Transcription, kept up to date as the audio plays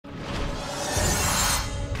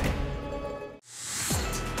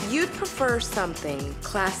You'd prefer something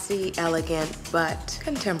classy, elegant, but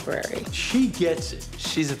contemporary. She gets it.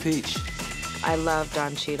 She's a peach. I love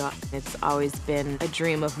Don Cheadle. It's always been a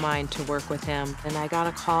dream of mine to work with him. And I got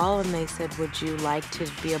a call and they said, would you like to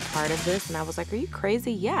be a part of this? And I was like, are you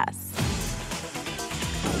crazy? Yes.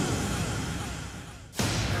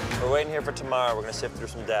 We're waiting here for Tamara. We're gonna sift through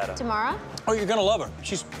some data. Tamara? Oh, you're gonna love her.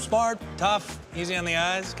 She's smart, tough, easy on the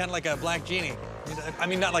eyes, kind of like a black genie. I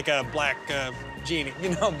mean, not like a black genie, you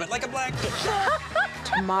know, but like a black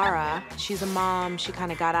Tamara, she's a mom. She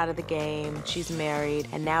kind of got out of the game. She's married,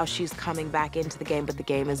 and now she's coming back into the game, but the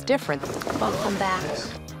game is different. Welcome back.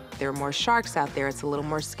 There are more sharks out there. It's a little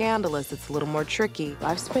more scandalous. It's a little more tricky.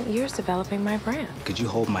 I've spent years developing my brand. Could you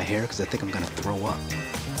hold my hair? Because I think I'm gonna throw up.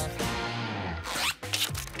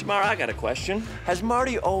 Tamara, I got a question. Has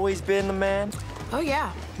Marty always been the man? Oh,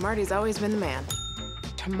 yeah. Marty's always been the man.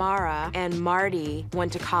 Tamara and Marty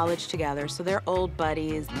went to college together, so they're old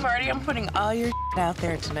buddies. Marty, I'm putting all your out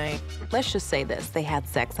there tonight. Let's just say this, they had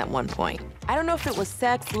sex at one point. I don't know if it was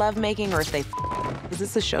sex, lovemaking, or if they because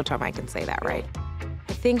this is Showtime, I can say that, right?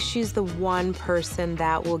 I think she's the one person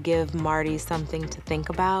that will give Marty something to think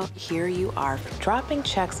about. Here you are, dropping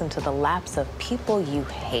checks into the laps of people you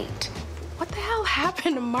hate. What the hell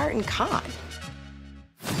happened to Marty Kaan?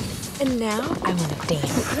 And now, I want to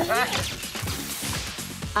dance.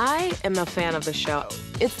 I am a fan of the show.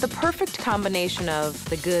 It's the perfect combination of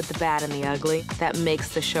the good, the bad, and the ugly that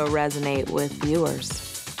makes the show resonate with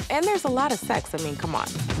viewers. And there's a lot of sex, I mean, come on.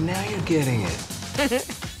 Now you're getting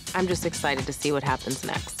it. I'm just excited to see what happens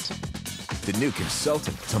next. The new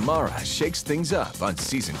consultant, Tamara, shakes things up on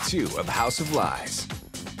season 2 of House of Lies.